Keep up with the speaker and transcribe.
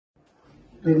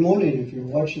Good morning. If you're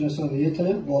watching us on the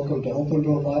internet, welcome to Open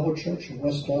Door Bible Church in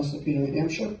West Gossipy, New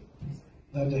Hampshire.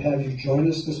 Glad to have you join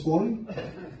us this morning.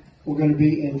 We're going to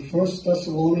be in 1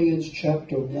 Thessalonians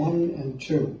chapter 1 and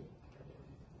 2.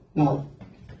 Now,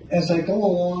 as I go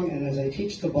along and as I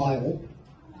teach the Bible,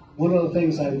 one of the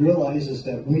things I realize is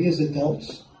that we as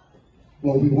adults,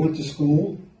 when we went to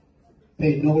school,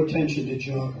 paid no attention to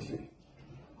geography,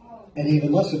 and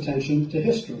even less attention to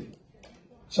history.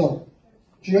 So,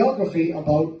 geography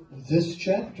about this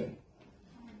chapter.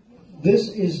 This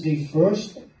is the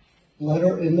first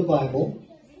letter in the Bible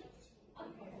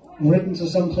written to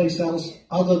someplace else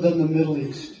other than the Middle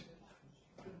East.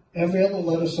 Every other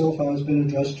letter so far has been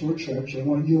addressed to a church in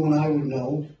what you and I would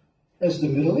know as the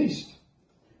Middle East.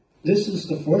 This is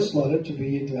the first letter to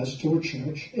be addressed to a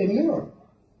church in Europe.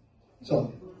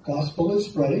 So, gospel is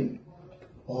spreading.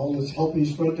 Paul is helping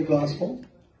spread the gospel.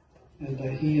 And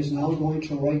he is now going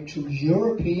to write to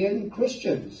European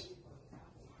Christians.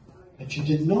 But you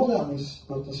didn't know that was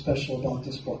something special about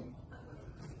this book.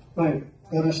 Right,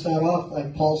 we're going to start off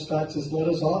like Paul starts his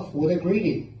letters off with a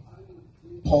greeting.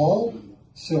 Paul,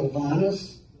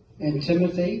 Silvanus, and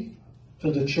Timothy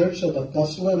to the church of the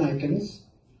Thessalonians,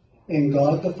 in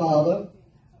God the Father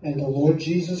and the Lord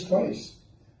Jesus Christ.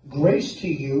 Grace to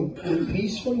you and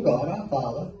peace from God our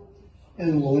Father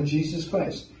and the Lord Jesus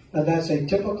Christ. Now that's a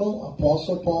typical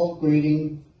Apostle Paul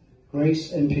greeting,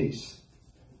 grace and peace.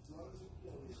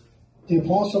 The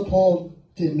Apostle Paul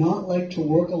did not like to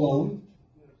work alone.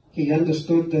 He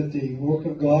understood that the work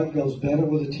of God goes better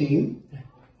with a team.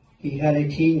 He had a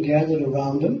team gathered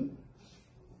around him.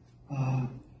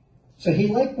 So he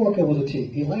liked working with a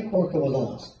team. He liked working with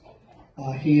others.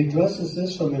 He addresses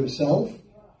this from himself,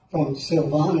 from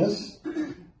Silvanus.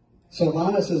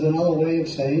 Silvanus is another way of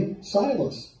saying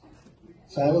Silas.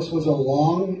 Silas was a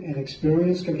long and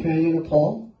experienced companion of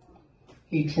Paul.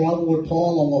 He traveled with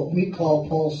Paul on what we call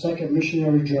Paul's second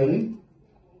missionary journey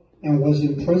and was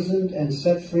imprisoned and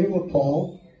set free with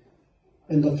Paul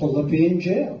in the Philippian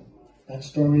jail. That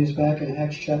story is back in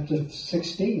Acts chapter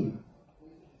 16.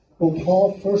 When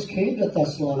Paul first came to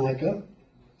Thessalonica,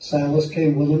 Silas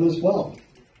came with him as well.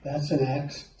 That's in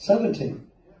Acts 17.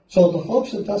 So the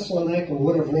folks in Thessalonica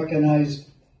would have recognized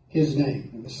his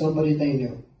name. It was somebody they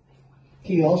knew.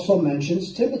 He also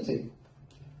mentions Timothy.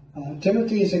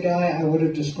 Timothy is a guy I would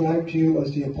have described to you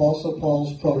as the Apostle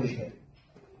Paul's protege.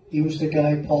 He was the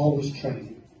guy Paul was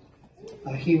training.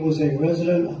 He was a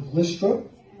resident of Lystra,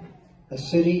 a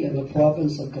city in the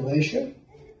province of Galatia.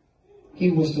 He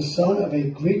was the son of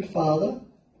a Greek father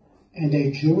and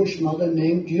a Jewish mother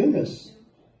named Eunice.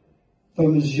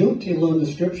 From his youth, he learned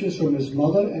the scriptures from his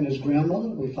mother and his grandmother.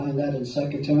 We find that in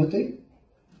 2 Timothy.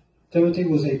 Timothy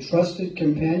was a trusted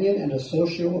companion and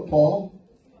associate with Paul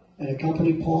and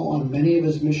accompanied Paul on many of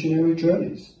his missionary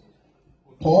journeys.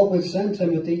 Paul would send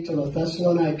Timothy to the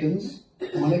Thessalonians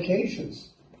on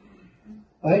occasions.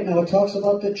 All right, now it talks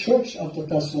about the church of the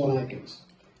Thessalonians.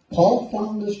 Paul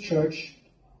found this church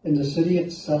in the city of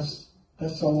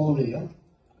Thessalonica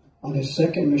on his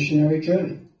second missionary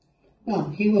journey. Now,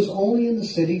 he was only in the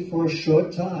city for a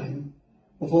short time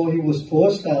before he was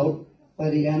forced out by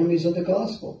the enemies of the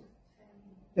gospel.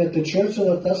 Yet the church of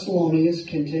the Thessalonians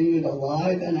continued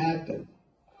alive and active.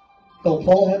 Though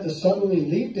Paul had to suddenly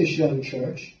leave this young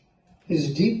church,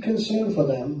 his deep concern for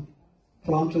them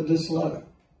prompted this letter.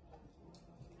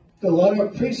 The letter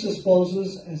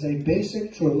presupposes as a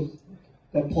basic truth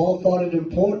that Paul thought it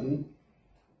important,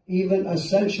 even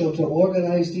essential, to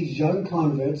organize these young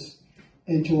converts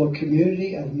into a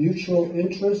community of mutual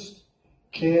interest,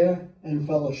 care, and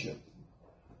fellowship.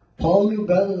 Paul knew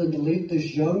better than to leave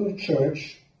this young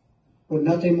church with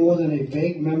nothing more than a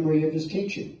vague memory of his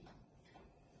teaching.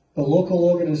 The local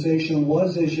organization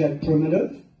was as yet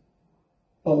primitive,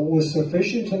 but was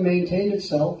sufficient to maintain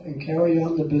itself and carry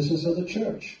on the business of the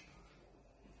church.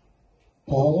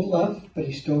 Paul had left, but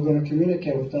he's still going to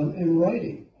communicate with them in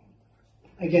writing.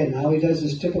 Again, now he does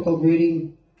his typical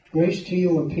greeting, grace to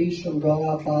you and peace from God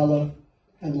our Father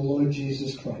and the Lord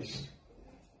Jesus Christ.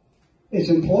 It's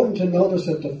important to notice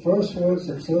that the first words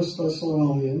of 1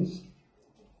 Thessalonians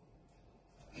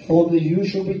form the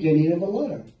usual beginning of a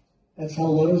letter. That's how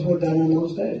letters were done in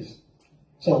those days.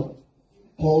 So,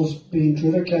 Paul's being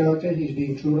true to character. He's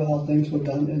being true to how things were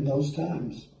done in those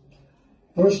times.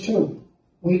 Verse 2,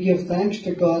 we give thanks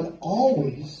to God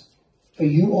always for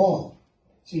you all.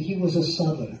 See, he was a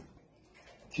southerner.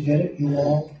 Did you get it? You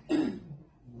all?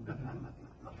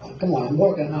 Oh, come on, I'm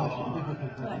working out.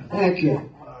 Thank you.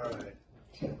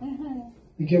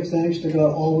 We give thanks to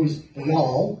God always for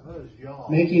y'all,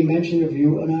 making mention of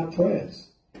you in our prayers.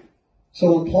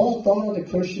 So when Paul thought of the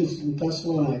Christians in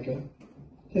Thessalonica,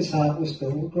 his heart was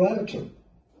filled with gratitude.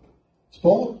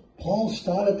 Paul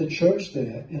started the church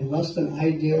there in less than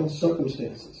ideal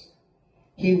circumstances.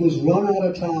 He was run out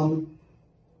of town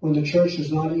when the church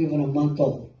was not even a month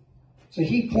old. So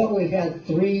he probably had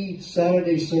 3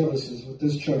 Saturday services with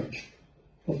this church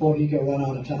before he got run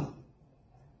out of town.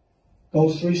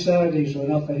 Those 3 Saturdays were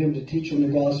enough for him to teach them the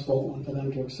gospel and for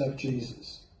them to accept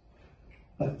Jesus.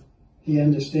 But he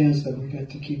understands that we got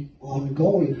to keep on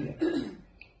going here.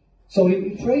 So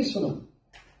he prays for them.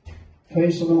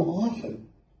 Prays for them often.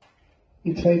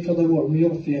 He prayed for them with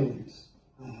real feelings.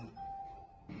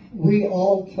 We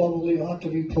all probably ought to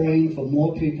be praying for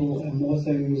more people and more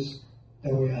things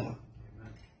than we are.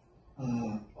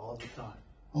 All the time.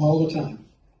 All the time.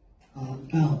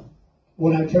 Now,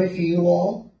 when I pray for you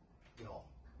all,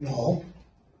 y'all,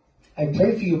 I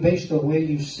pray for you based on where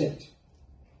you sit.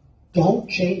 Don't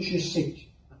change your seat.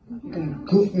 You're going to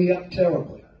goof me up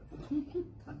terribly.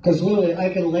 Because literally,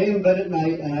 I can lay in bed at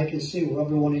night and I can see where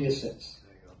every one of you sits.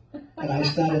 And I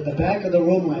start at the back of the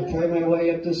room and I pray my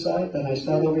way up this side, then I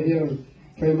start over here and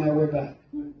pray my way back.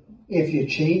 If you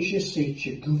change your seat,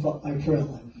 you goof up my prayer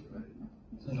life.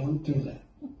 So don't do that.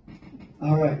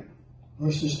 All right.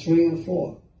 Verses 3 and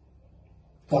 4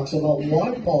 talks about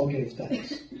why Paul gave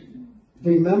thanks.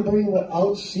 Remembering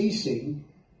without ceasing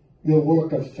your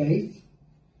work of faith,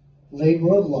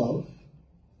 labor of love,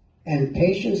 and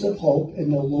patience of hope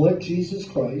in the Lord Jesus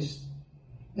Christ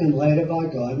in light of our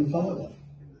God and Father.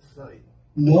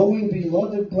 Knowing,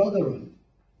 beloved brethren,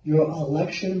 your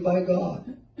election by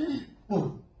God.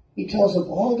 Now, he tells them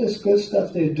all this good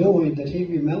stuff they're doing that he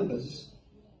remembers,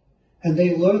 and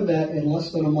they learned that in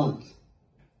less than a month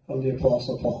from the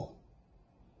Apostle Paul.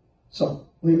 So,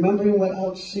 remembering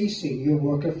without ceasing your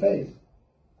work of faith.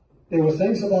 There were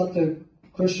things about the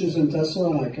Christians in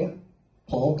Thessalonica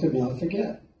Paul could not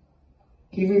forget.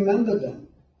 He remembered them.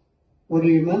 When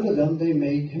he remembered them, they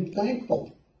made him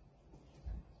thankful.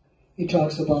 He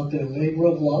talks about their labor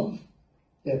of love,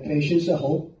 their patience of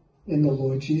hope in the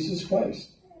Lord Jesus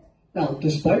Christ. Now,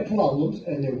 despite problems,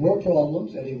 and there were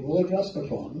problems, and he will address the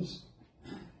problems,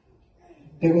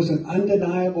 there was an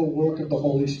undeniable work of the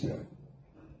Holy Spirit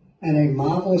and a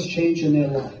marvelous change in their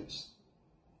lives.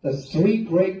 The 3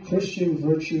 great Christian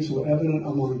virtues were evident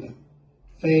among them: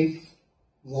 faith,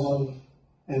 love,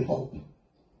 and hope.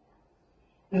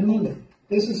 And remember,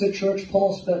 this is a church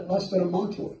Paul spent less than a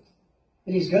month with.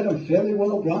 And he's got them fairly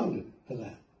well grounded for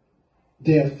that.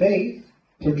 Their faith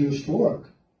produced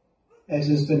work, as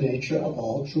is the nature of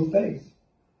all true faith.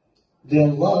 Their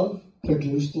love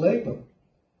produced labor.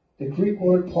 The Greek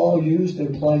word Paul used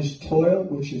implies toil,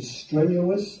 which is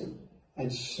strenuous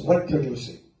and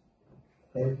sweat-producing.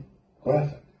 Very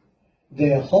graphic.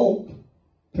 Their hope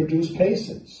produced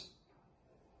patience,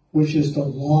 which is the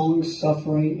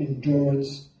long-suffering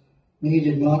endurance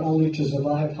needed not only to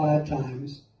survive hard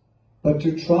times, but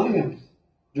to triumph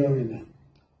during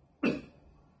them.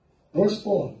 Verse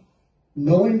 4,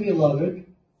 knowing, beloved,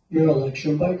 your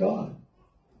election by God.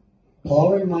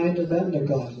 Paul reminded them that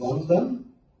God loved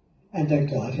them and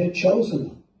that God had chosen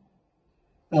them.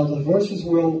 Now, the verses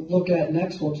we'll look at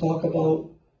next will talk about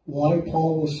why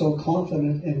Paul was so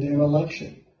confident in their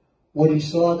election, what he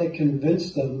saw that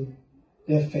convinced them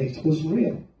their faith was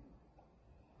real.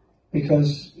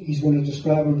 Because he's going to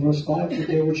describe in verse 5 that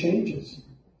there were changes.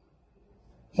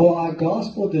 For our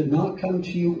gospel did not come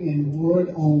to you in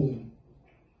word only,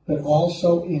 but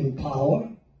also in power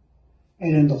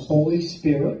and in the Holy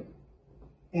Spirit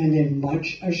and in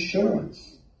much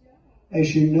assurance,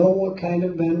 as you know what kind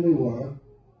of men we were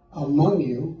among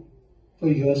you for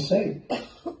your sake.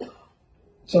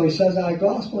 So he says, our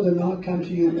gospel did not come to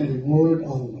you in word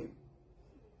only.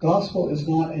 Gospel is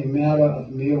not a matter of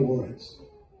mere words.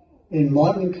 In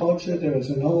modern culture, there is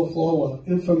an overflow of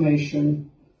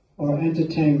information or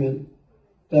entertainment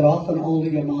that often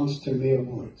only amounts to mere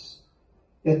words.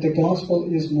 Yet the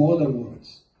gospel is more than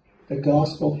words. The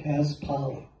gospel has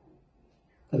power.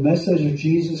 The message of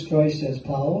Jesus Christ has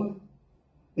power.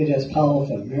 It has power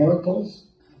for miracles,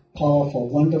 power for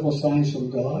wonderful signs from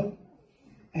God,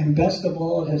 and best of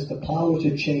all, it has the power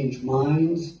to change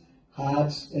minds,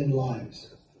 hearts, and lives.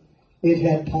 It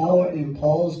had power in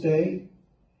Paul's day,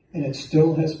 and it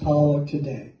still has power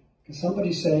today. Can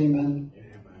somebody say amen?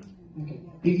 Okay.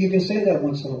 You can say that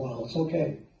once in a while. It's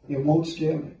okay. It won't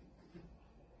scare me.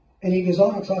 And he goes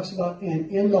on and talks about,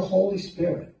 and in the Holy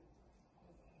Spirit.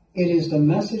 It is the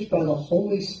message by the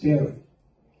Holy Spirit,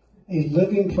 a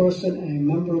living person and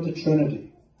a member of the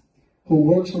Trinity, who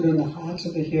works within the hearts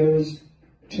of the hearers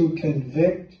to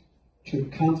convict, to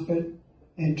comfort,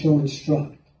 and to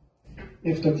instruct.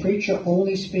 If the preacher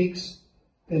only speaks,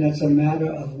 then it's a matter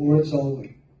of words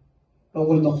only. But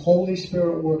when the Holy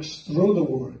Spirit works through the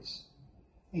words,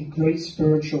 a great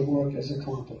spiritual work is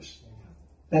accomplished.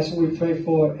 That's what we pray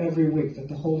for every week, that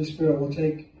the Holy Spirit will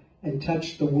take and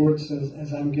touch the words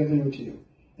as I'm giving them to you,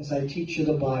 as I teach you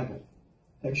the Bible,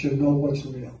 that you know what's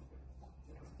real.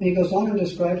 And he goes on and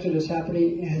describes it as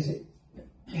happening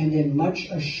and in much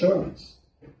assurance.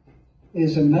 It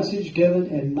is a message given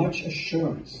in much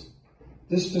assurance.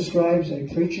 This describes a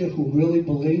preacher who really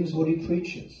believes what he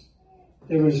preaches.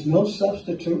 There is no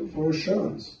substitute for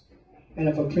assurance. And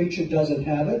if a preacher doesn't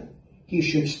have it, he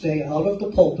should stay out of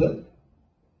the pulpit.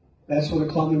 That's where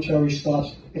the commentary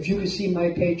stops. If you can see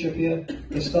my page up here,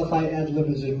 the stuff I ad-lib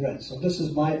is in red. So this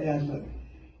is my ad-lib.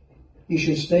 You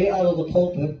should stay out of the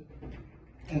pulpit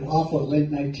and off of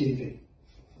late night TV.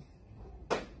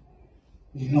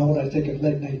 You know what I think of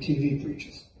late night TV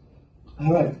preachers.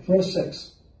 All right, verse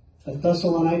 6. The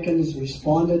Thessalonians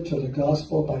responded to the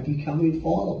gospel by becoming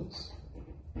followers.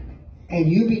 And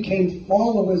you became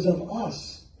followers of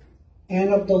us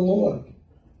and of the Lord,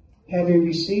 having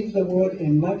received the word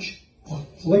in much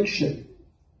affliction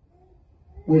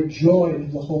with joy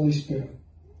of the Holy Spirit.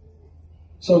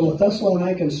 So the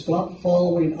Thessalonians stopped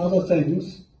following other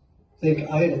things, think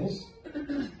idols,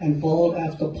 and followed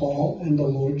after Paul and the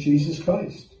Lord Jesus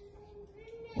Christ.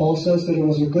 Paul says that it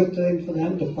was a good thing for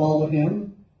them to follow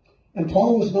him, and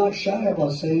Paul was not shy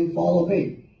about saying, follow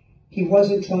me. He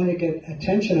wasn't trying to get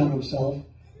attention on himself.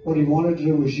 What he wanted to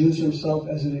do was use himself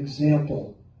as an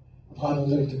example of how to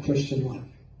live the Christian life.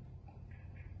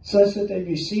 It says that they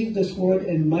received this word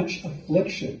in much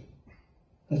affliction.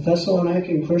 The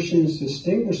Thessalonican Christians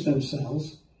distinguished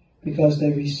themselves because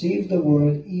they received the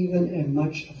word even in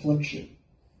much affliction.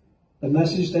 The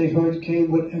message they heard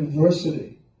came with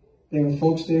adversity. There were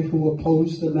folks there who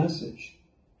opposed the message.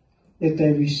 Yet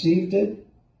they received it,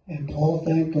 and Paul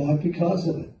thanked God because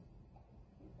of it.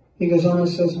 He goes on and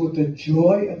says, with the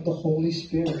joy of the Holy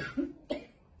Spirit.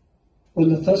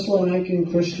 When the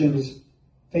Thessalonican Christians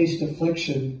faced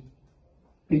affliction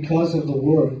because of the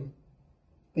word,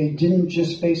 they didn't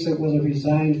just face it with a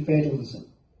resigned fatalism.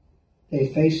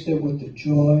 They faced it with the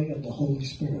joy of the Holy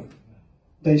Spirit.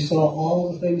 They saw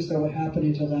all the things that were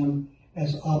happening to them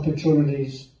as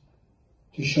opportunities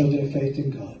to show their faith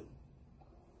in God.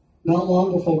 Not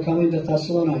long before coming to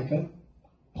Thessalonica,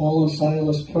 Paul and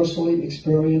Silas personally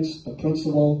experienced the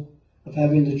principle of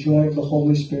having the joy of the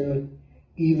Holy Spirit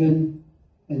even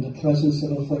in the presence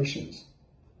of afflictions.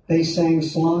 They sang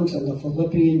songs in the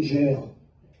Philippian jail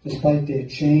despite their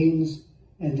chains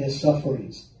and their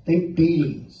sufferings. Think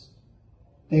beatings.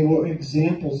 They were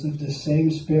examples of the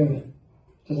same spirit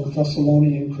to the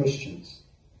Thessalonian Christians.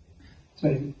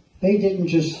 So they didn't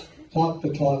just talk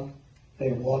the talk,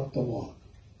 they walked the walk.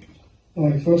 All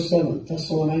right, verse 7.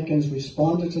 Thessalonians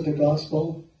responded to the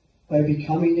gospel by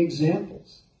becoming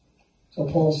examples. So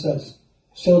Paul says,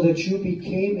 so that you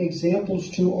became examples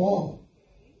to all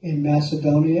in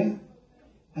Macedonia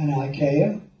and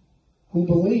Achaia who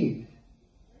believe.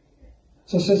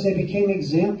 So it says they became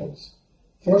examples.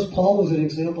 First, Paul was an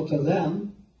example to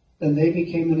them, then they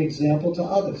became an example to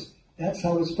others. That's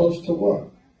how it's supposed to work.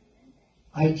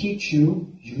 I teach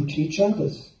you, you teach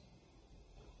others.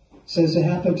 It says it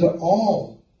happened to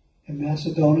all in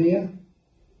Macedonia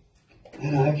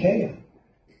and Achaia.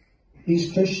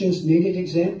 These Christians needed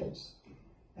examples,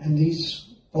 and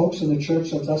these folks in the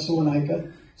church of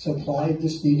Thessalonica supplied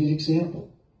this needed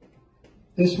example.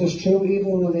 This was true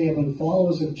even when they had been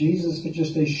followers of Jesus for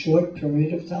just a short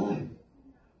period of time.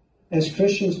 As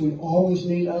Christians, we always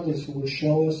need others who will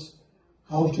show us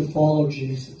how to follow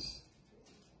Jesus.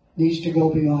 It needs to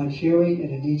go beyond hearing,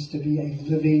 and it needs to be a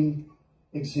living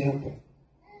example.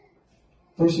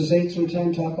 Verses 8 through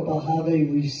 10 talk about how they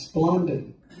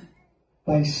responded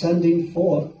by sending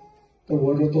forth the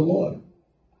word of the Lord.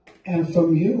 And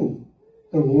from you,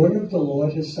 the word of the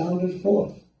Lord has sounded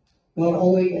forth, not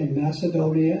only in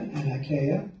Macedonia and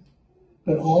Achaia,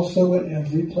 but also in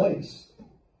every place.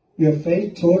 Your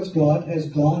faith towards God has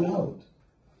gone out,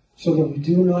 so that we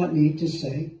do not need to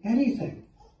say anything.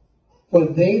 For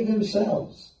they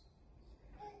themselves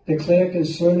declare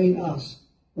concerning us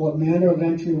what manner of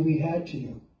entry we had to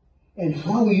you, and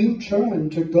how you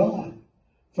turned to God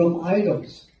from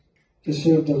idols to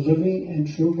serve the living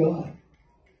and true God,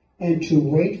 and to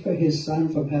wait for his Son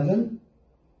from heaven,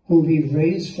 whom he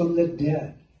raised from the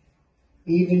dead,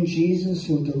 even Jesus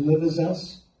who delivers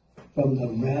us from the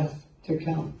wrath to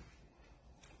come.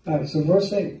 All right, so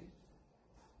verse 8.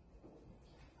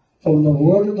 From the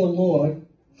word of the Lord,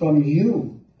 from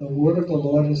you, the word of the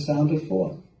Lord has sounded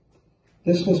forth.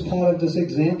 This was part of this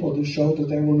example to show that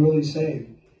they were really saved.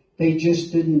 They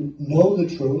just didn't know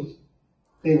the truth.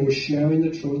 They were sharing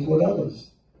the truth with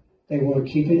others. They weren't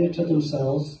keeping it to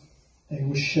themselves. They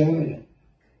were sharing it.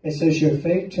 It says your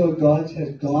faith toward God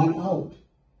has gone out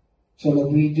so that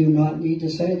we do not need to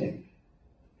say anything.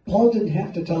 Paul didn't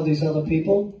have to tell these other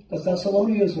people. The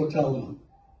Thessalonians were telling them.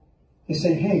 They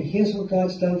said, hey, here's what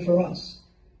God's done for us.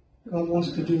 God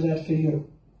wants to do that for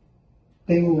you.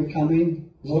 They were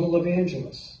becoming little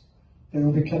evangelists. They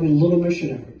were becoming little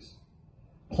missionaries.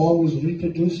 Paul was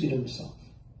reproducing himself.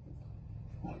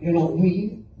 You know,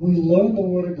 we learn the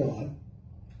Word of God.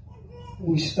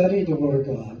 We study the Word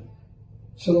of God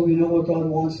so that we know what God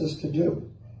wants us to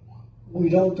do. We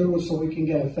don't do it so we can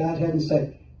get a fat head and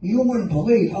say, you wouldn't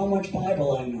believe how much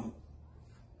Bible I know.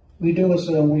 We do it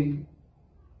so we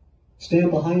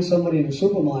stand behind somebody in a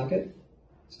supermarket.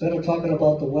 Instead of talking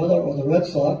about the weather or the Red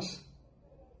Sox,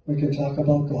 we can talk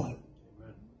about God.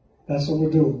 That's what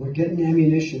we're doing. We're getting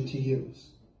ammunition to use.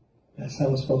 That's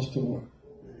how it's supposed to work.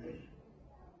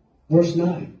 Verse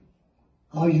 9.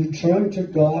 How you turn to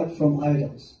God from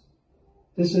idols.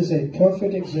 This is a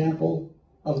perfect example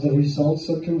of the results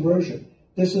of conversion.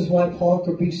 This is why Paul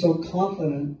could be so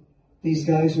confident these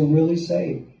guys were really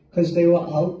saved. Because they were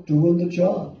out doing the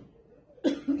job.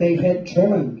 They had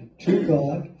turned to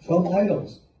God from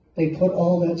idols. They put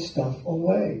all that stuff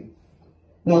away.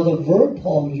 Now the verb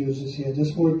Paul uses here,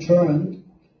 this word turned,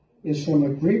 is from a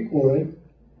Greek word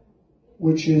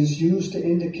which is used to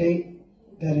indicate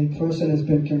that a person has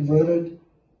been converted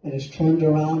and is turned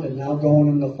around and now going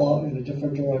in a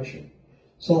different direction.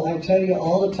 So I tell you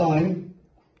all the time,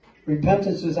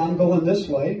 repentance is I'm going this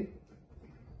way.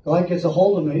 God gets a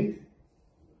hold of me.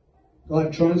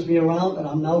 God turns me around and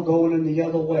I'm now going in the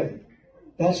other way.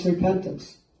 That's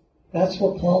repentance. That's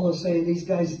what Paul is saying these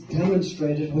guys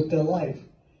demonstrated with their life.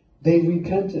 They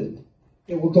repented.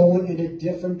 They were going in a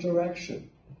different direction.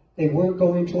 They weren't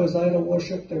going towards idol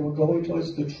worship. They were going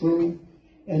towards the true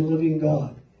and living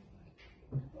God.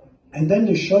 And then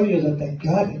to show you that they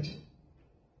got it,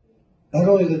 not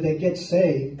only did they get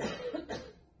saved,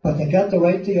 but they got the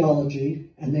right theology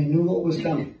and they knew what was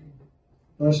coming.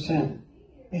 Verse 10,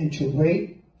 and to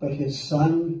wait for his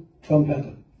Son from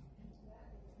heaven.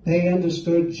 They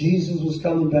understood Jesus was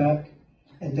coming back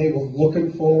and they were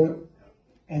looking for it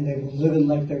and they were living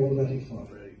like they were ready for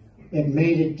it. It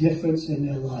made a difference in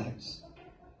their lives.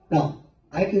 Now,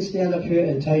 I can stand up here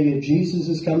and tell you Jesus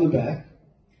is coming back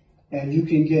and you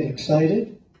can get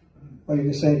excited or you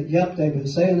can say, yep, they've been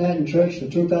saying that in church for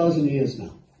 2,000 years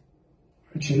now.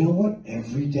 But you know what?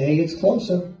 Every day it's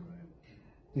closer.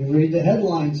 You read the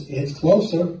headlines, it's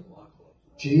closer.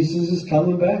 Jesus is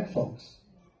coming back, folks.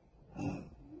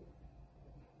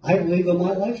 I believe in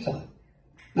my lifetime.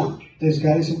 Now, there's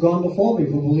guys who've gone before me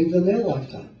who believed in their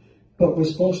lifetime. But we're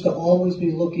supposed to always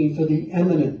be looking for the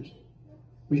imminent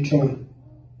return.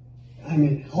 I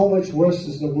mean, how much worse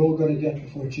is the world going to get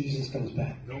before Jesus comes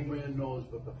back? No man knows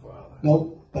but the Father.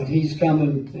 Nope, but he's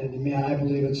coming, and man, I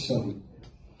believe it's soon.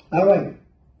 All right,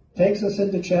 takes us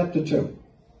into chapter 2.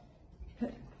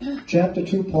 Chapter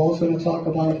 2, Paul's going to talk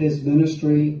about his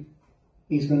ministry.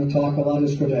 He's going to talk about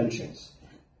his credentials.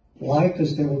 Why?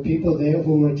 Because there were people there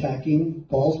who were attacking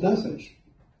Paul's message.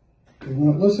 They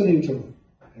weren't listening to it.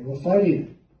 They were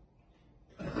fighting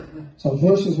it. So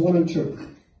verses 1 and 2.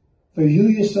 For you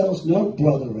yourselves know,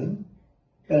 brethren,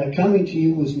 that our coming to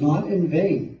you was not in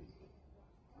vain.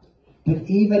 But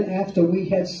even after we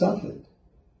had suffered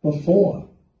before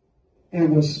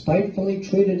and were spitefully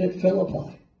treated at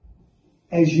Philippi,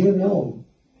 as you know,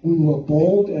 we were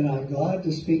bold in our God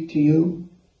to speak to you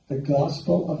the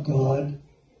gospel of God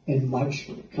in much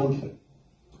comfort.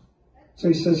 So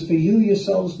he says, for you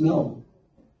yourselves know.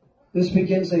 This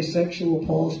begins a section where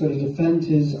Paul's going to defend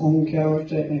his own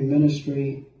character and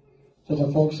ministry to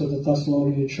the folks of the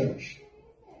Thessalonian church.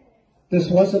 This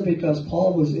wasn't because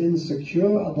Paul was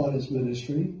insecure about his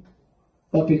ministry,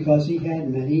 but because he had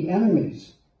many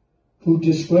enemies who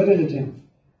discredited him,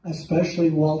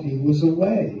 especially while he was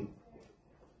away.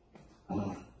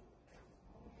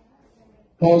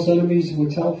 Paul's enemies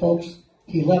would tell folks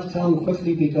he left town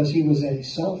quickly because he was a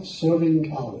self-serving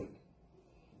coward.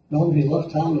 No, he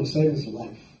left town to save his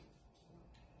life.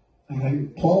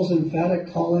 Paul's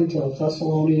emphatic calling to the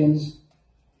Thessalonians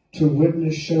to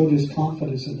witness showed his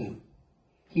confidence in them.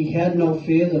 He had no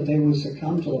fear that they would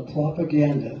succumb to the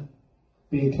propaganda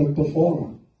being put before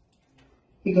him.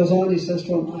 He goes on, he says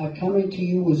to him, our coming to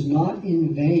you was not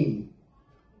in vain.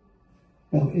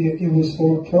 No, it was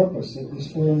for a purpose. It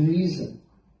was for a reason.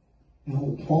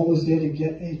 Paul was there to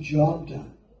get a job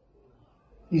done.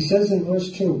 He says in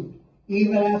verse 2,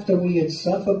 even after we had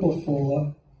suffered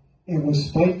before and were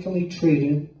spitefully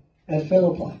treated at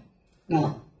Philippi.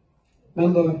 Now,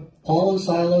 remember, Paul and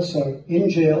Silas are in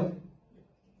jail.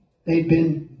 They've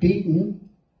been beaten.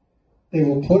 They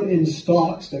were put in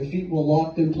stocks. Their feet were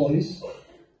locked in place.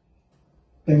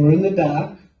 They were in the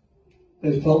dark.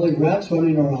 There's probably rats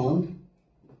running around.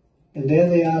 And there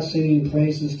they are singing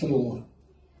praises to the Lord.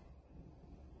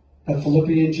 The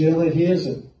Philippian jailer hears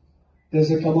it.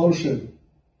 There's a commotion.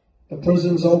 The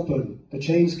prison's open. The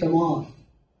chains come off.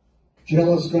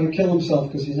 Jailer's going to kill himself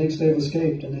because he thinks they've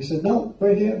escaped. And they said, no,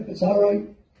 we're here. It's all right.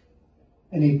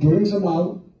 And he brings them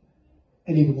out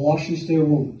and he washes their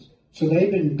wounds. So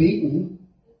they've been beaten,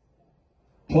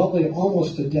 probably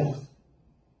almost to death,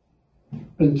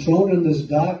 been thrown in this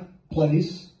dark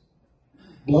place,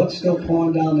 blood still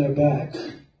pouring down their backs,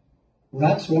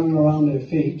 rats running around their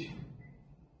feet.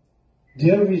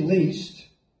 They're released.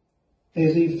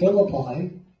 They leave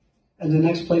Philippi, and the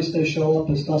next place they show up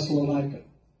is Thessalonica.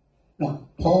 Now,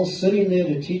 Paul's sitting there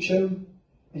to teach him,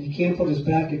 and he can't put his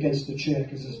back against the chair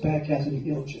because his back hasn't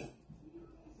healed yet.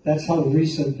 That's how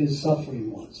recent his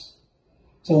suffering was.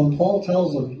 So when Paul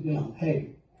tells them,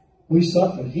 hey, we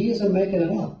suffered, he isn't making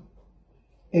it up.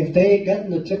 If they had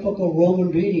gotten the typical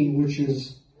Roman beating, which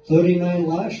is 39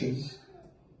 lashes,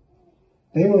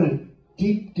 they were in a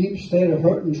deep, deep state of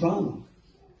hurt and trauma.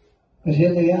 But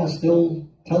here they are, still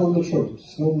telling the truth,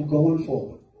 still going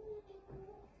forward.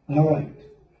 All right.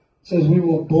 It says, we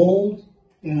were bold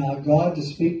in our God to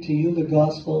speak to you the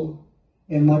gospel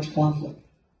in much conflict.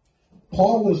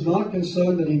 Paul was not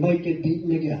concerned that he might get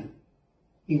beaten again.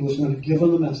 He was going to give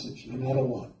them the message, no matter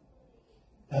what.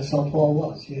 That's how Paul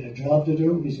was. He had a job to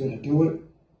do. He's going to do it.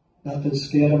 Nothing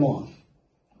scared him off.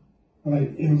 All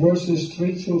right. In verses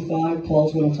 3 through 5,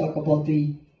 Paul's going to talk about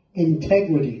the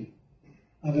integrity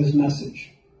of his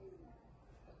message.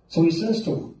 So he says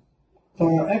to him,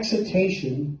 for our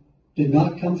exhortation did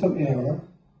not come from error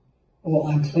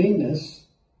or uncleanness,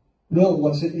 nor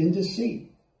was it in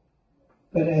deceit.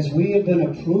 But as we have been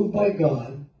approved by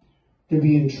God to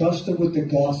be entrusted with the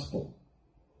gospel,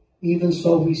 even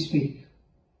so we speak,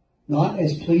 not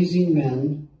as pleasing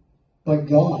men, but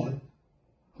God,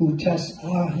 who tests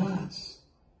our hearts.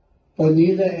 For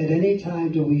neither at any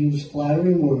time do we use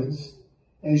flattering words,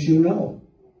 as you know,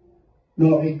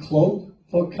 nor a cloak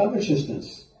for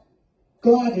covetousness.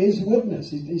 God is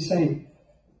witness. He's saying,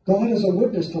 God is a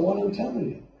witness to what I'm telling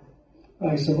you. All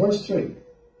right, so verse 3.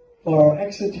 For our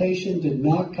exhortation did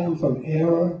not come from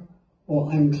error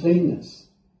or uncleanness.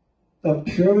 The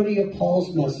purity of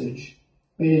Paul's message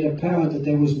made it apparent that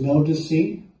there was no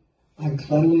deceit,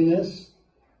 uncleanliness,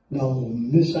 no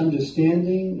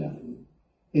misunderstanding.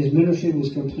 His ministry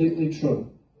was completely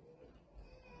true.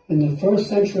 In the first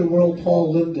century world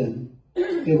Paul lived in,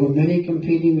 there were many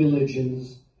competing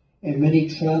religions and many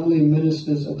traveling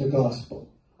ministers of the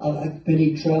gospel,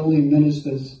 many traveling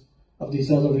ministers of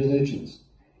these other religions.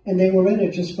 And they were in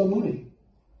it just for money.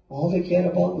 All they cared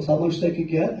about was how much they could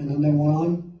get, and then they went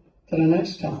on to the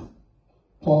next town.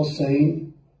 Paul's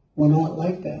saying, we're not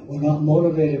like that. We're not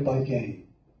motivated by gain.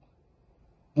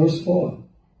 Verse 4,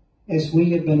 as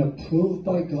we have been approved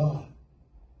by God.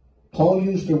 Paul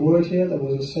used a word here that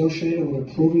was associated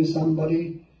with approving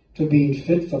somebody to being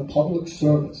fit for public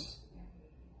service.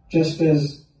 Just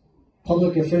as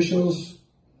public officials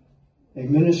and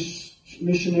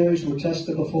missionaries were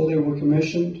tested before they were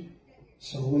commissioned,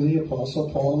 so were the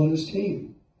Apostle Paul and his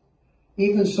team.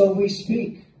 Even so we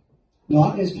speak,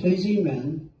 not as pleasing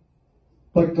men,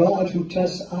 but God who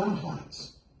tests our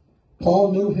hearts.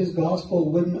 Paul knew his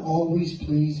gospel wouldn't always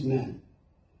please men,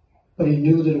 but he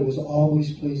knew that it was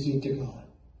always pleasing to God.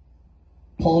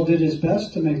 Paul did his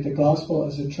best to make the gospel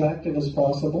as attractive as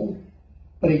possible,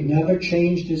 but he never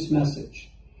changed his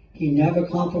message. He never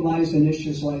compromised on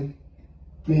issues like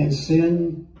man's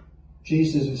sin,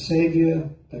 Jesus as Savior,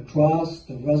 the cross,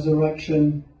 the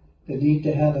resurrection, the need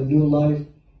to have a new life.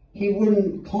 He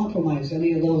wouldn't compromise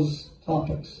any of those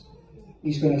topics.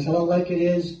 He's going to tell it like it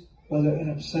is, whether it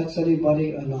upsets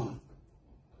anybody or not.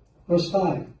 Verse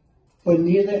 5, for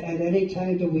neither at any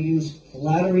time do we use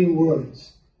flattering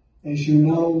words, as you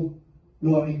know,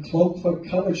 nor a cloak for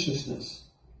covetousness.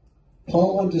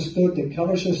 Paul understood that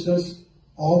covetousness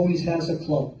always has a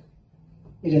cloak.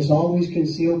 It is always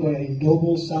concealed by a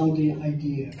noble-sounding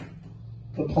idea.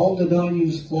 But Paul did not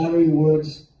use flattering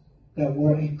words that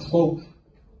were a cloak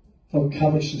for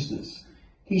covetousness.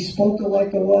 He spoke it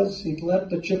like it was. He let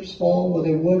the chips fall where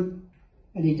they would,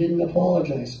 and he didn't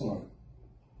apologize for it.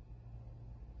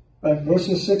 Right,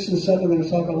 verses 6 and 7 are going to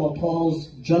talk about Paul's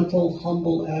gentle,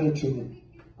 humble attitude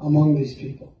among these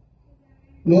people.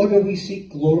 Nor do we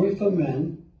seek glory from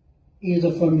men,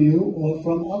 either from you or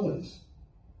from others.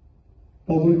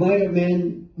 But we might have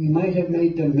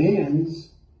made demands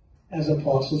as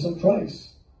apostles of Christ.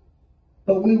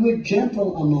 But we were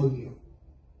gentle among you,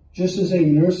 just as a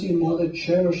nursing mother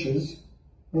cherishes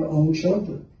her own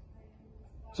children.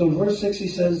 So in verse 6 he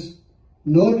says,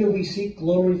 nor do we seek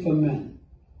glory from men.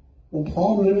 When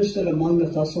Paul ministered among the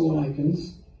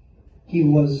Thessalonians, he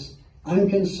was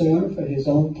unconcerned for his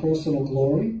own personal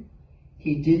glory.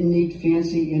 He didn't need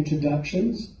fancy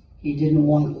introductions. He didn't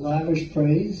want lavish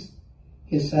praise.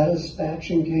 His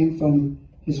satisfaction came from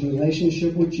his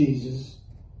relationship with Jesus,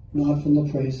 not from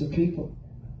the praise of people.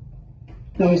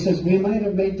 Now he says, we might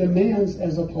have made demands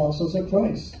as apostles of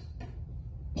Christ.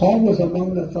 Paul was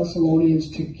among the Thessalonians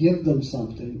to give them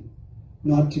something,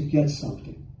 not to get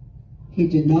something. He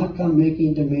did not come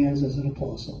making demands as an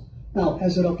apostle. Now,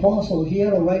 as an apostle, he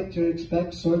had a right to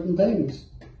expect certain things,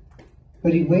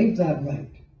 but he waived that right.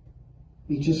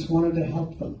 He just wanted to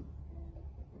help them.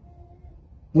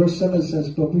 Verse 7 says,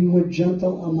 but we were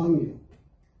gentle among you.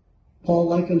 Paul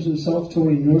likens himself to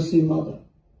a nursing mother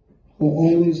who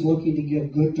only is looking to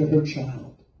give good to her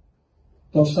child.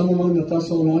 Though some among the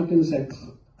Thessalonians had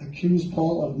accused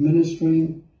Paul of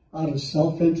ministering out of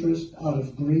self-interest, out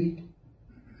of greed,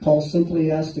 Paul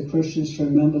simply asked the Christians to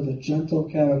remember the gentle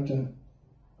character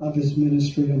of his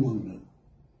ministry among them.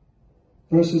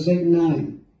 Verses 8 and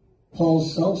 9,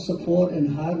 Paul's self-support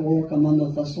and hard work among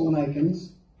the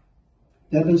Thessalonians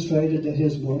demonstrated that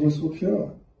his motives were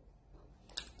pure.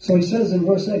 So he says in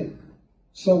verse 8,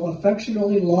 so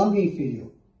affectionately longing for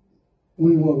you,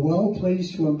 we were well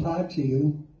pleased to impart to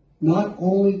you not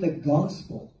only the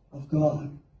gospel of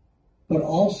God, but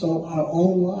also our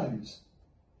own lives,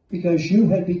 because you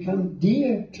had become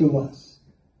dear to us.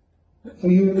 For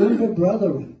you remember,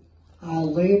 brethren, our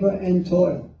labor and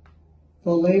toil,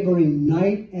 for laboring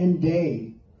night and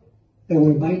day, that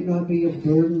we might not be a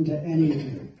burden to any of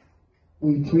you.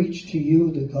 We preach to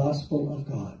you the gospel of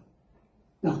God.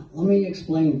 Now, let me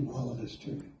explain all of this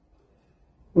to you.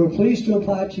 We're pleased to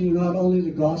impart to you not only the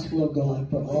gospel of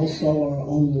God, but also our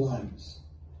own lives.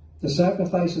 The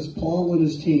sacrifices Paul and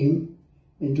his team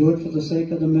endured for the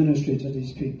sake of the ministry to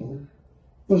these people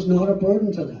was not a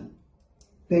burden to them.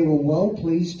 They were well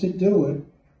pleased to do it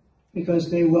because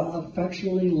they were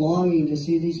affectionately longing to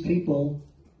see these people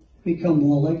become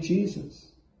more like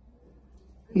Jesus.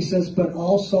 He says, but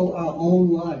also our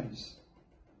own lives.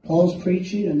 Paul's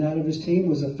preaching and that of his team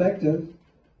was effective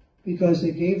because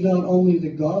they gave not only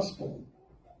the gospel,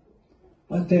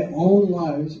 but their own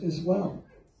lives as well.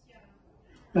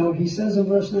 Now he says in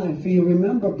verse 9, for you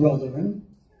remember, brethren,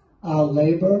 our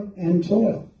labor and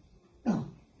toil. Now,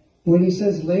 when he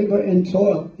says labor and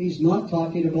toil, he's not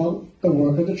talking about the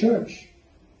work of the church.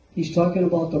 He's talking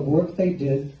about the work they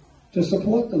did to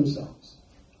support themselves.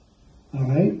 All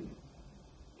right?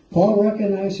 Paul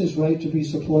recognized his right to be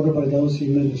supported by those he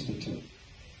ministered to.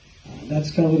 That's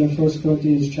covered in 1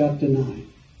 Corinthians chapter 9.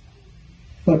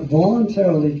 But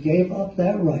voluntarily gave up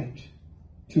that right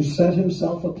to set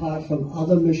himself apart from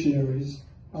other missionaries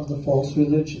of the false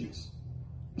religions.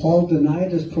 Paul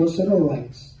denied his personal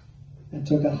rights and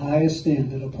took a higher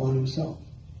standard upon himself.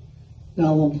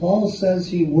 Now, when Paul says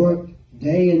he worked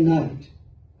day and night,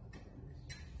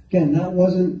 again, that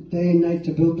wasn't day and night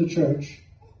to build the church.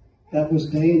 That was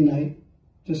day and night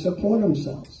to support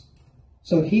themselves.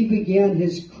 So he began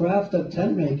his craft of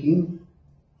tent making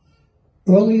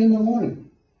early in the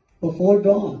morning, before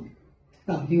dawn.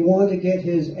 Now, he wanted to get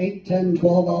his 8, 10,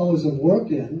 12 hours of work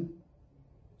in,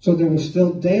 so there was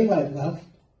still daylight left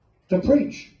to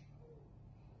preach.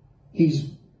 He's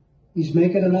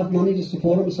making enough money to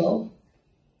support himself.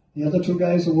 The other two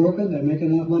guys are working. They're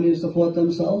making enough money to support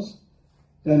themselves.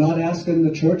 They're not asking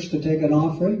the church to take an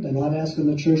offering. They're not asking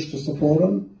the church to support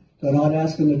them. They're not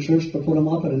asking the church to put them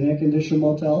up in an air-conditioned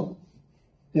motel.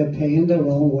 They're paying their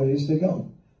own ways to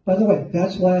go. By the way,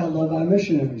 that's why I love our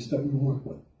missionaries that we work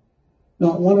with.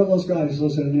 Not one of those guys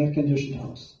lives in an air-conditioned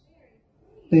house.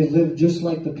 They live just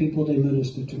like the people they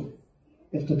minister to.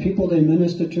 If the people they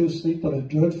minister to sleep on a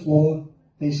dirt floor,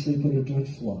 they sleep on a dirt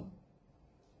floor.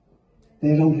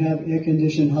 They don't have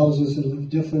air-conditioned houses that live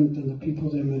different than the people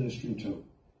they're ministering to.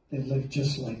 They live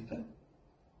just like that.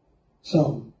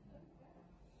 So,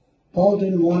 Paul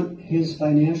didn't want his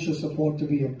financial support to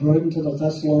be a burden to the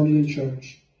Thessalonian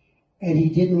church, and he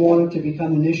didn't want it to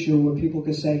become an issue where people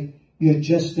could say, you're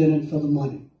just in it for the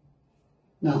money.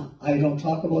 Now, I don't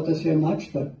talk about this here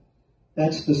much, but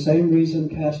that's the same reason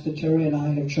Pastor Terry and I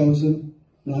have chosen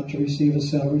not to receive a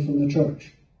salary from the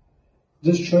church.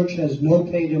 This church has no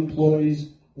paid employees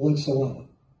whatsoever.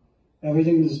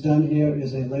 Everything that's done here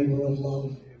is a labor of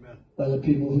love by the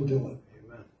people who do it.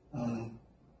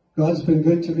 God's been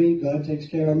good to me. God takes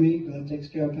care of me. God takes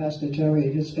care of Pastor Terry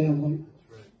and his family.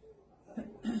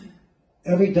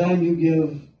 Every dime you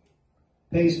give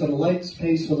pays for the lights,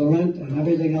 pays for the rent, and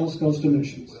everything else goes to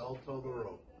missions. We all told the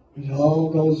rope. It all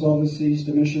goes overseas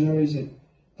to missionaries. It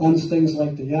funds things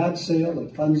like the yard sale.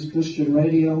 It funds Christian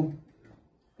radio.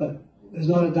 But there's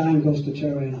not a dime goes to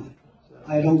Terry and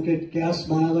I. I don't get gas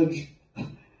mileage.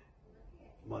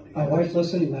 Money. My wife's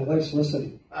listening. My wife's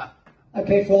listening. I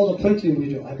pay for all the printing we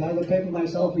do. I buy the paper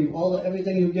myself.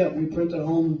 Everything you get, we print at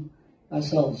home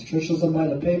ourselves. Trish doesn't buy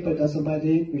the paper, doesn't buy the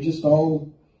ink. We just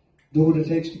all do what it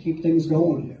takes to keep things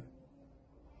going here.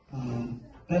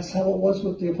 That's how it was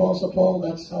with the Apostle Paul.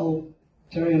 That's how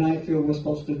Terry and I feel we're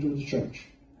supposed to do the church.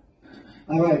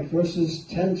 All right, verses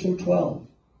 10 through 12.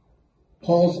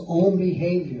 Paul's own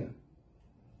behavior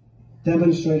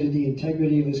demonstrated the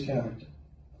integrity of his character.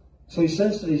 So he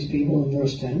says to these people in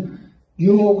verse 10,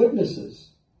 "You are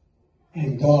witnesses,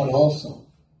 and God also,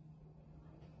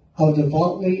 how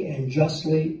devoutly and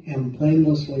justly and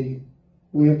blamelessly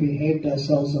we have behaved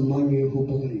ourselves among you who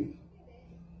believe.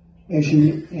 As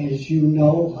you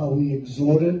know how we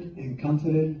exhorted and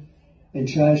comforted and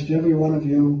charged every one of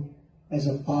you as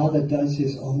a father does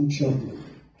his own children,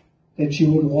 that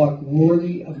you would walk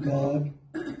worthy of God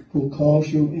who calls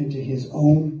you into his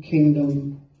own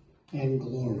kingdom and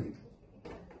glory."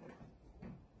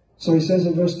 So he says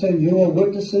in verse 10, "You are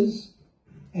witnesses,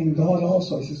 and God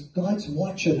also." He says, God's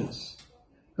watching us.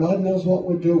 God knows what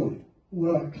we're doing.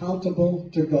 We're accountable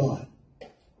to God.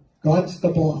 God's the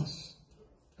boss.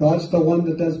 God's the one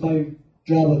that does my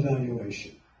job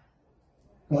evaluation.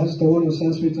 God's the one who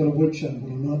sends me to the woodshed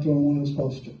when I'm not doing what I'm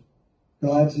supposed to.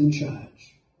 God's in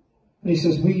charge. And he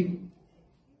says, we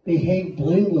behave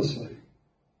blamelessly.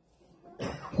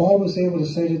 Paul was able to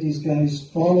say to these guys,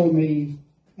 "Follow me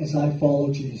as I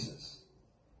follow Jesus."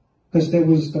 Because there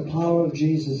was the power of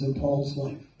Jesus in Paul's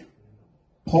life.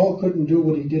 Paul couldn't do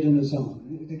what he did in his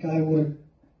own. The guy would have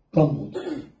crumbled.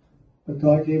 But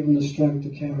God gave him the strength to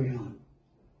carry on.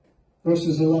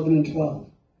 Verses 11 and 12.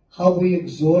 "How we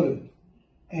exhorted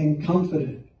and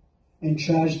comforted and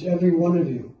charged every one of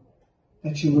you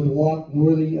that you would walk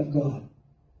worthy of God."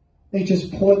 They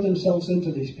just poured themselves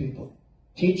into these people,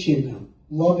 teaching them,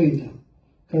 loving them,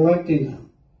 correcting them,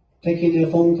 taking their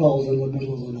phone calls in the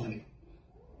middle of the night,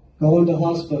 going to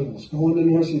hospitals, going to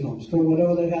nursing homes, doing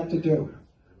whatever they had to do.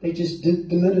 They just did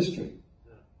the ministry.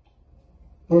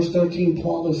 Verse 13,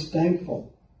 Paul is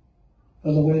thankful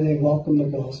for the way they welcomed the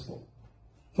gospel.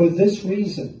 "For this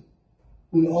reason,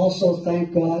 we also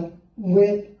thank God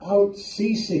without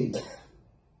ceasing,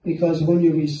 because when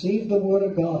you received the word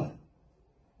of God,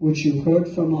 which you heard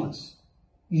from us,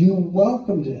 you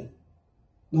welcomed it,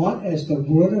 not as the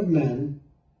word of men,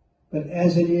 but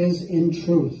as it is in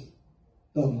truth,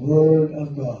 the word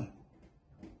of God,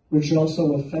 which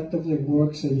also effectively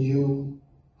works in you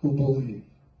who believe."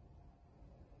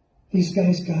 These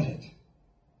guys got it.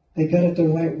 They got it the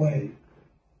right way.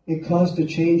 It caused a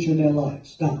change in their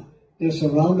lives. Now, they're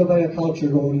surrounded by a culture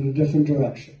going in a different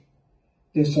direction.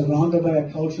 They're surrounded by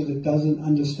a culture that doesn't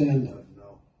understand them.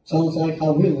 Sounds like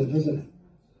how we live, isn't it?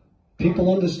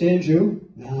 People understand you?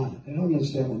 Nah, they don't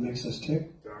understand what makes us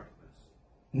tick.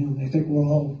 You know, they think we're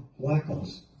all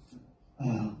wackos.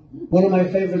 One of my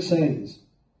favorite sayings,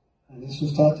 and this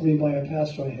was taught to me by a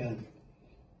pastor I had,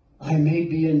 "I may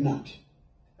be a nut,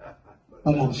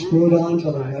 but I'm screwed on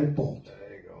to the right bolt."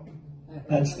 There you go.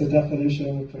 That's the definition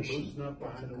of a Christian. Who's not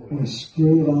behind the wheel? We're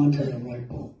screwed on to the right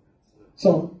bolt.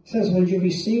 So it says, when you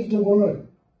received the word,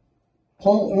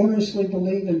 Paul earnestly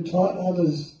believed and taught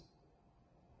others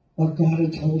what God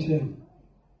had told him.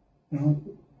 You know,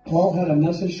 Paul had a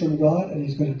message from God, and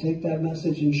he's going to take that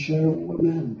message and share it with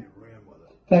men.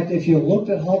 In fact, if you looked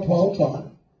at how Paul taught,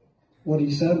 what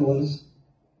he said was,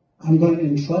 "I'm going to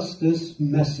entrust this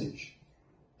message,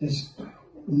 this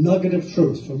nugget of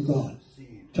truth from God,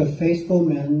 to faithful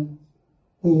men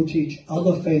who will teach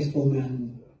other faithful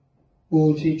men, who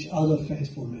will teach other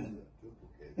faithful men."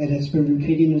 And it's been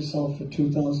repeating itself for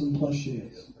 2,000 plus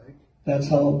years. That's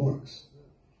how it works.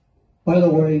 By the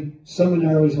way,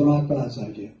 seminaries were not God's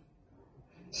idea.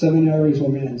 Seminaries were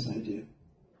man's idea.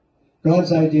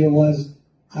 God's idea was,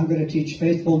 I'm going to teach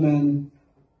faithful men,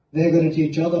 they're going to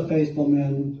teach other faithful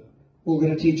men, we're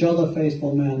going to teach other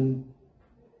faithful men,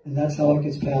 and that's how it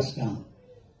gets passed down.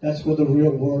 That's where the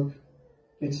real work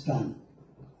gets done.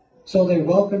 So they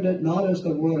welcomed it not as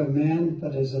the word of man,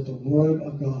 but as the word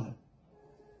of God.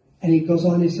 And he goes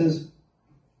on, he says,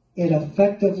 it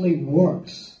effectively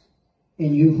works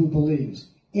in you who believes.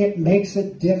 It makes a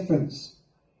difference.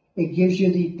 It gives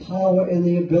you the power and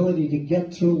the ability to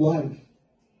get through life.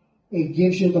 It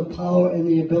gives you the power and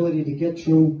the ability to get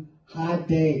through hard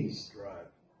days. Right.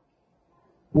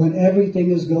 When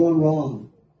everything is going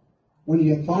wrong. when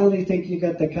you finally think you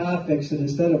got the car fixed, and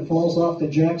instead it falls off the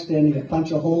jack stand, you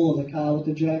punch a hole in the car with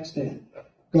the jack stand.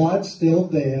 God's still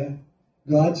there.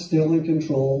 God's still in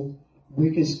control.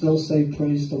 We can still say,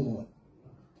 praise the Lord.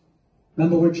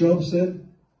 Remember what Job said?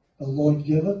 The Lord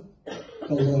giveth,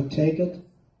 the Lord taketh.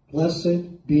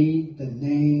 Blessed be the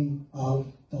name of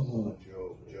the Lord.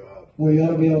 We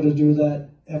ought to be able to do that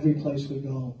every place we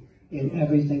go, in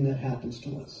everything that happens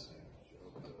to us.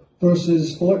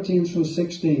 Verses 14 through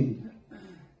 16.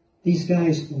 These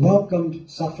guys welcomed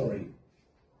suffering.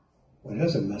 Well,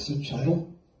 there's a message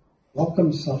title.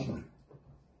 Welcome suffering.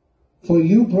 For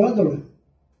you, brethren,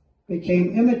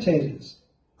 became imitators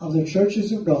of the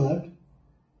churches of God,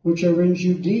 which are in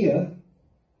Judea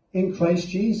in Christ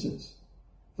Jesus.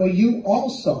 For you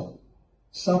also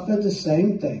suffered the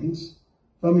same things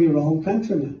from your own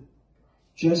countrymen,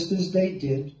 just as they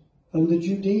did from the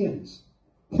Judeans,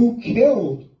 who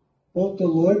killed both the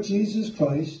Lord Jesus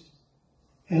Christ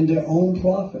and their own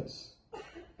prophets,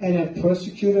 and have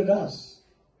persecuted us.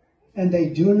 And they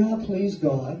do not please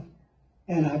God,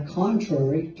 and are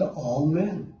contrary to all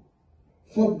men,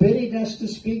 forbidding us to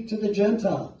speak to the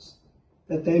Gentiles,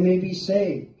 that they may be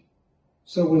saved,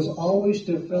 so as always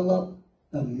to fill up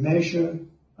the measure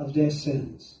of their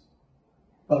sins.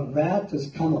 But wrath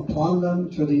has come upon them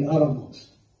to the uttermost.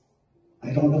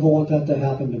 I don't ever want that to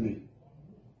happen to me.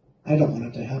 I don't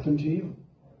want it to happen to you.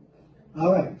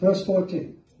 All right, verse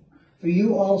 14. For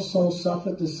you also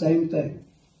suffered the same thing.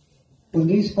 When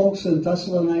these folks in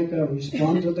Thessalonica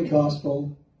responded to the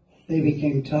gospel, they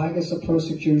became targets of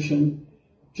persecution,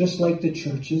 just like the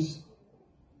churches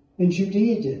in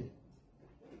Judea did.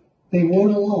 They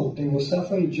weren't alone. They were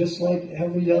suffering just like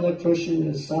every other Christian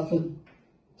has suffered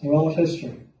throughout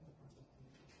history.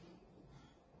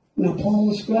 Now,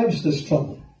 Paul describes this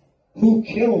trouble. Who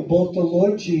killed both the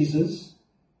Lord Jesus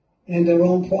and their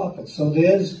own prophets. So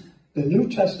there's the New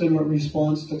Testament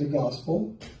response to the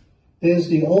gospel. There's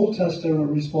the Old Testament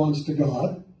response to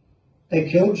God. They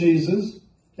killed Jesus.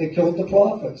 They killed the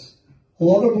prophets.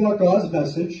 Whoever brought God's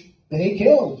message, they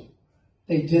killed.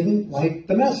 They didn't like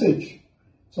the message.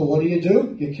 So what do?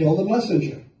 You kill the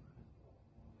messenger.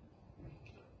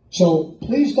 So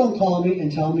please don't call me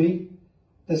and tell me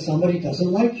that somebody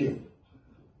doesn't like you,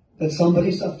 that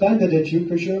somebody's offended at you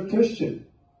because you're a Christian.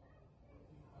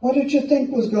 What did you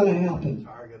think was going to happen?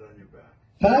 Target on your back.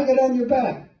 Target on your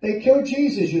back. They killed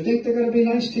Jesus. You think they're going to be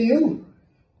nice to you?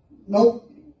 Nope.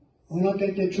 We're not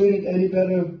going to get treated any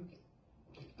better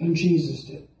than Jesus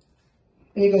did.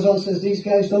 And he goes on and says, these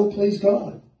guys don't please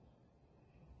God.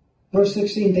 Verse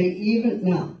 16,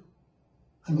 now,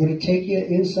 I'm going to take you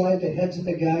inside the heads of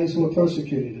the guys who are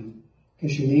persecuting him,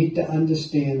 because you need to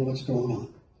understand what's going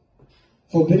on.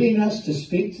 Forbidding us to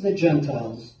speak to the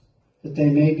Gentiles, that they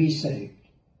may be saved.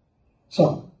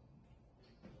 So,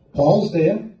 Paul's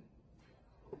there.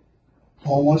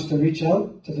 Paul wants to reach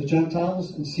out to the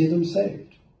Gentiles and see them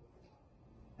saved.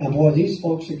 And boy, these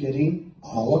folks are getting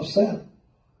all upset.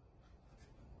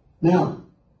 Now,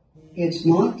 it's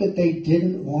not that they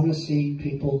didn't want to see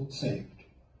people saved.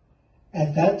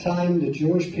 At that time, the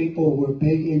Jewish people were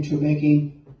big into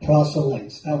making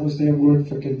proselytes. That was their word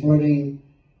for converting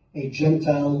a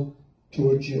Gentile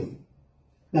to a Jew.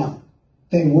 Now,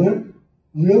 they weren't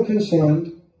real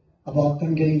concerned about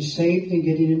them getting saved and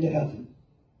getting into heaven.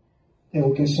 They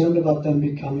were concerned about them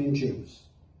becoming Jews.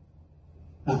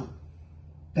 Now,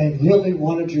 they really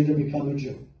wanted you to become a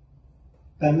Jew.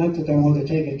 That meant that they wanted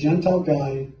to take a Gentile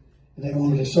guy and they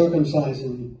wanted to circumcise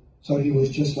him so he was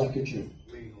just like a Jew.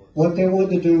 What they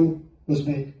wanted to do was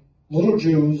make little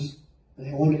Jews, and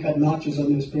they wanted to cut notches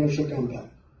on their spiritual comeback.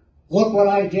 Look what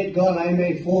I did, God. I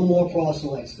made 4 more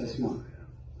proselytes this month.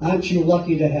 Aren't you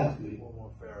lucky to have me? 4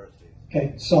 more Pharisees.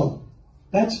 Okay, so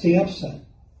that's the upset.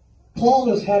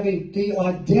 Paul is having the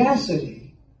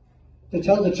audacity to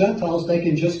tell the Gentiles they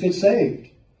can just get saved.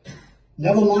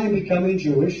 Never mind becoming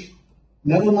Jewish.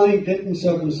 Never mind getting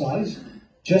circumcised.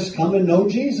 Just come and know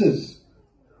Jesus.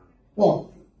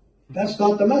 Well, that's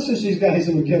not the message these guys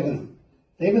have been giving them.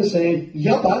 They've been saying,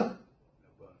 yuppa,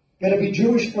 got to be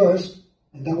Jewish first,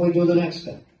 and then we do the next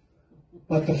step.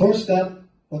 But the first step,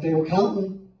 what they were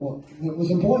counting, what was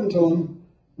important to them,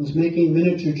 was making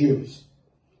miniature Jews.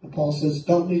 And Paul says,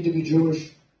 don't need to be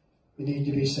Jewish, you need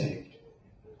to be saved.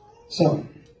 So,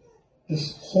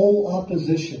 this whole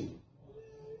opposition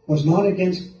was not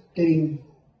against getting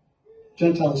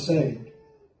Gentiles saved.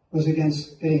 It was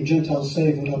against getting Gentiles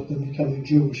saved without them becoming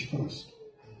Jewish first.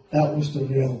 That was the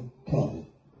real problem.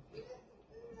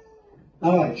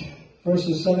 All right,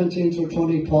 verses 17 through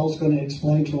 20, Paul's going to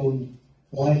explain to them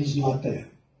why he's not there.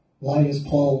 Why is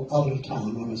Paul out of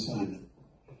town on assignment?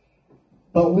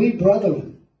 But we,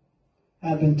 brethren,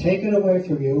 have been taken away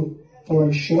from you for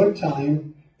a short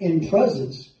time in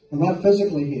presence. We're not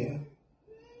physically here,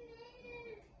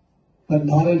 but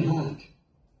not in heart.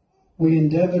 We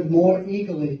endeavored more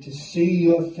eagerly to see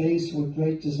your face with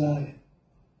great desire.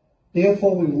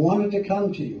 Therefore we wanted to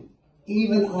come to you,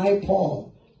 even I,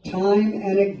 Paul, time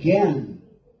and again,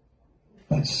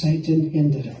 but Satan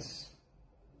hindered us.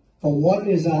 For what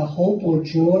is our hope or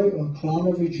joy or crown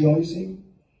of rejoicing?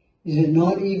 Is it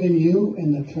not even you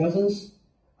in the presence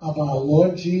of our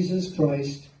Lord Jesus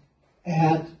Christ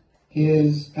at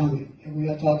his coming? And we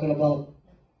are talking about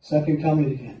second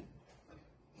coming again.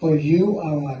 For you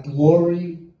are our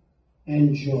glory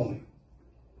and joy.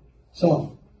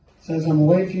 So, it says I'm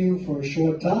away from you for a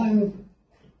short time.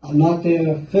 I'm not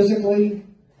there physically,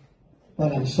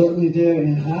 but I'm certainly there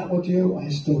in heart with you. I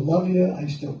still love you. I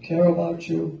still care about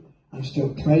you. I'm still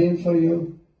praying for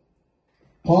you.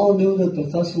 Paul knew that the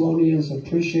Thessalonians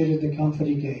appreciated the comfort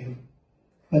he gave,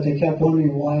 but they kept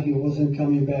wondering why he wasn't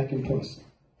coming back in person.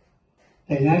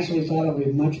 They naturally thought it would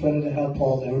be much better to have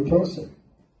Paul there in person.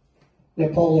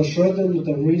 Yet Paul assured them that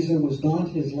the reason was not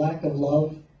his lack of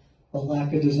love or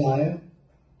lack of desire.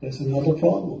 There's another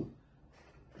problem.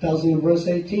 It tells him in verse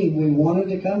 18, we wanted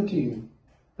to come to you,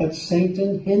 but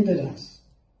Satan hindered us.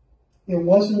 It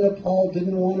wasn't that Paul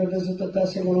didn't want to visit the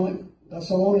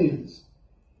Thessalonians.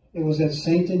 It was that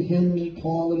Satan hindered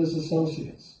Paul and his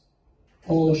associates.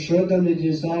 Paul assured them that he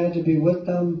desired to be with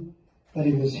them, but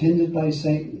he was hindered by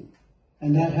Satan.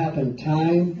 And that happened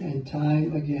time and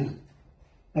time again.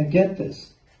 Now get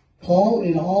this. Paul,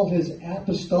 in all his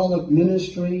apostolic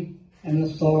ministry and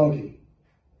authority,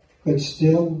 could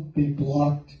still be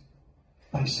blocked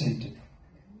by Satan.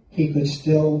 He could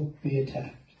still be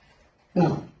attacked.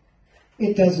 Now,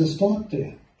 it doesn't stop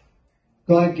there.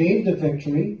 God gave the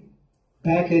victory.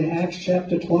 Back in Acts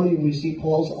chapter 20, we see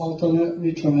Paul's ultimate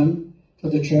return to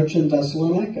the church in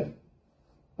Thessalonica.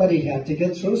 But he had to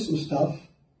get through some stuff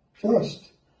first.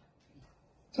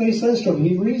 So he says to them,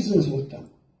 he reasons with them.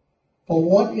 For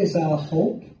what is our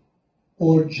hope,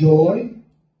 or joy,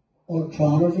 or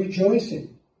crown of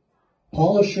rejoicing?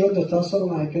 Paul assured the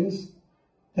Thessalonians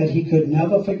that he could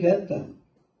never forget them,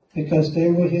 because they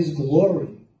were his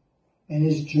glory and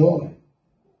his joy.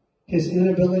 His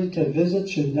inability to visit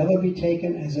should never be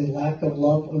taken as a lack of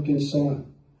love or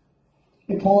concern.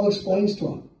 And Paul explains to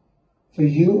him, for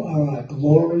you are our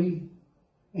glory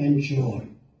and joy.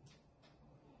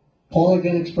 Paul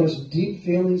again expressed deep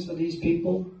feelings for these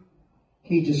people.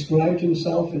 He described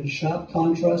himself in sharp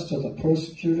contrast to the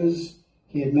persecutors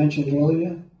he had mentioned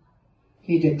earlier.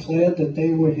 He declared that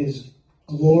they were his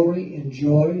glory and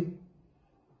joy,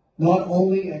 not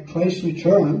only at Christ's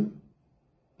return,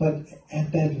 but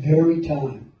at that very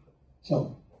time.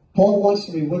 So, Paul wants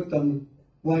to be with them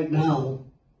right now.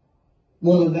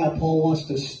 More than that, Paul wants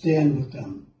to stand with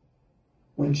them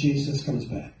when Jesus comes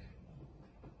back.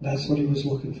 That's what he was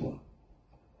looking for.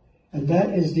 And that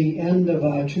is the end of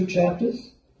our 2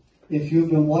 chapters. If you've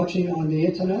been watching on the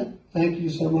internet, thank you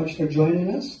so much for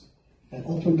joining us at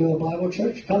Open Door Bible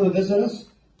Church. Come and visit us,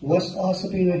 West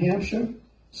Ossipee, New Hampshire,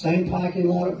 same parking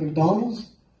lot at McDonald's,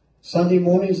 Sunday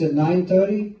mornings at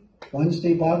 9:30,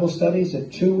 Wednesday Bible studies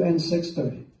at 2 and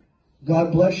 6:30.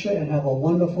 God bless you and have a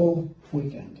wonderful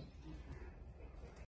weekend.